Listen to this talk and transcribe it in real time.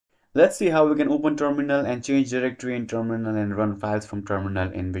Let's see how we can open terminal and change directory in terminal and run files from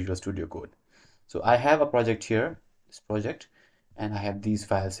terminal in Visual Studio Code. So I have a project here, this project, and I have these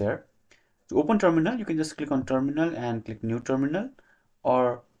files here. To open terminal, you can just click on terminal and click new terminal,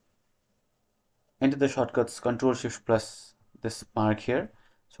 or enter the shortcuts Ctrl Shift plus this mark here.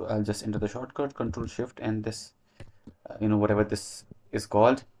 So I'll just enter the shortcut Ctrl Shift and this, whatever this is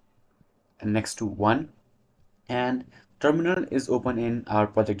called, and next to 1, and terminal is open in our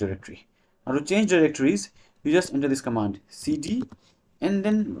project directory. Now to change directories, you just enter this command cd and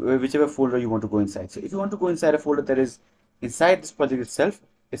then whichever folder you want to go inside. So if you want to go inside a folder that is inside this project itself,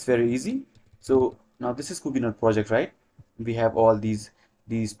 it's very easy. So now this is Cookie Nut project, right? We have all these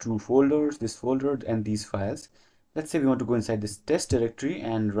two folders, this folder and these files. Let's say we want to go inside this test directory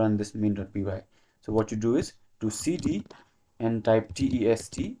and run this main.py. So what you do is do cd and type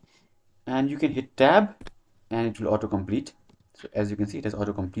test, and you can hit tab and it will auto-complete. So as you can see, it has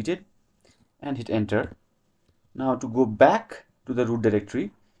auto-completed, and hit enter. Now to go back to the root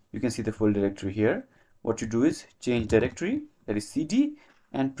directory, you can see the full directory here. What you do is change directory, that is cd,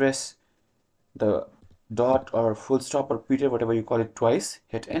 and press the dot or full stop or period, whatever you call it, twice,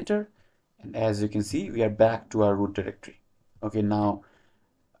 hit enter, and as you can see, we are back to our root directory. Okay, now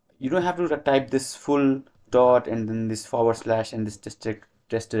you don't have to type this full dot and then this / and this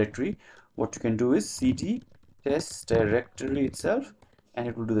test directory. What you can do is cd test directory itself, and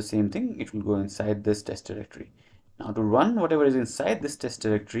it will do the same thing. It will go inside this test directory. Now to run whatever is inside this test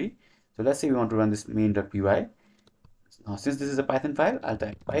directory, so let's say we want to run this main.py. Now since this is a Python file, I'll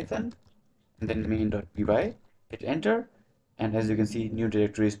type python and then main.py, hit enter, and as you can see, new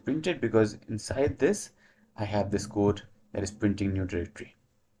directory is printed because inside this I have this code that is printing new directory.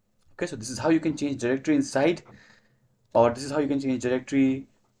 Okay, so this is how you can change directory inside, or this is how you can change directory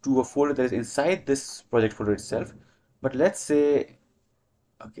to a folder that is inside this project folder itself. But let's say,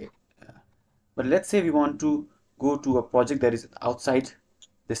 we want to go to a project that is outside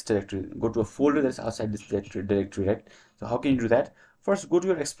this directory, go to a folder that is outside this directory, right? So how can you do that? First, go to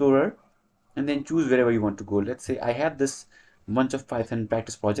your Explorer and then choose wherever you want to go. Let's say I have this bunch of Python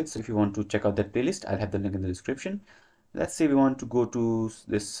practice projects. So if you want to check out that playlist, I'll have the link in the description. Let's say we want to go to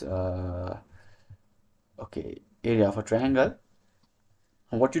this area of a triangle.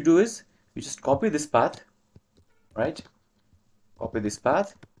 And what you do is you just copy this path, right? Copy this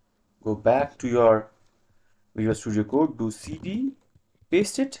path, go back to your Visual Studio Code, do cd,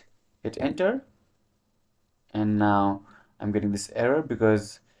 paste it, hit enter, and now I'm getting this error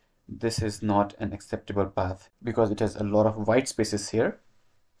because this is not an acceptable path because it has a lot of white spaces here.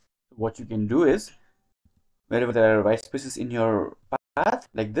 What you can do is, wherever there are white spaces in your path,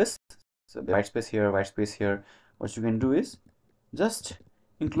 like this, so the white space here, what you can do is just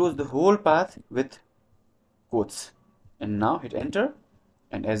enclose the whole path with quotes, and now hit enter,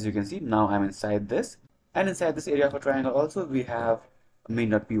 and as you can see, now I'm inside this, and inside this area of a triangle also we have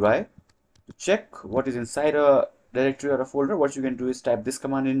main.py. To check what is inside a directory or a folder, what you can do is type this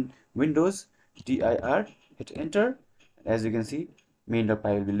command in Windows, dir, hit enter, and as you can see,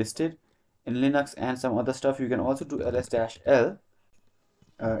 main.py will be listed. In Linux and some other stuff, you can also do ls-l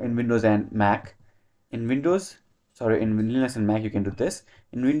in Windows and Mac. In Linux and Mac, you can do this.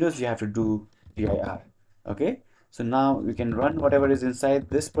 In Windows, you have to do dir. Okay, so now we can run whatever is inside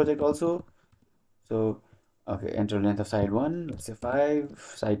this project also. So okay, enter length of side 1, let's say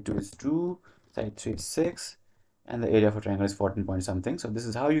 5, side 2 is 2, side 3 is 6, and the area of a triangle is 14 point something. So this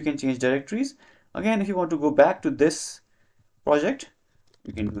is how you can change directories. Again, if you want to go back to this project,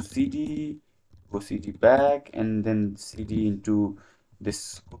 you can do cd, go cd back, and then cd into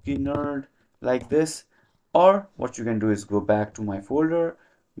this cookie nerd like this. Or what you can do is go back to my folder,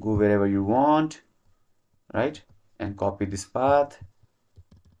 go wherever you want, right, and copy this path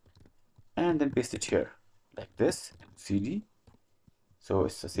and then paste it here like this, cd. So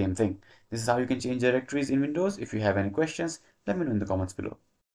it's the same thing. This is how you can change directories in Windows. If you have any questions, let me know in the comments below.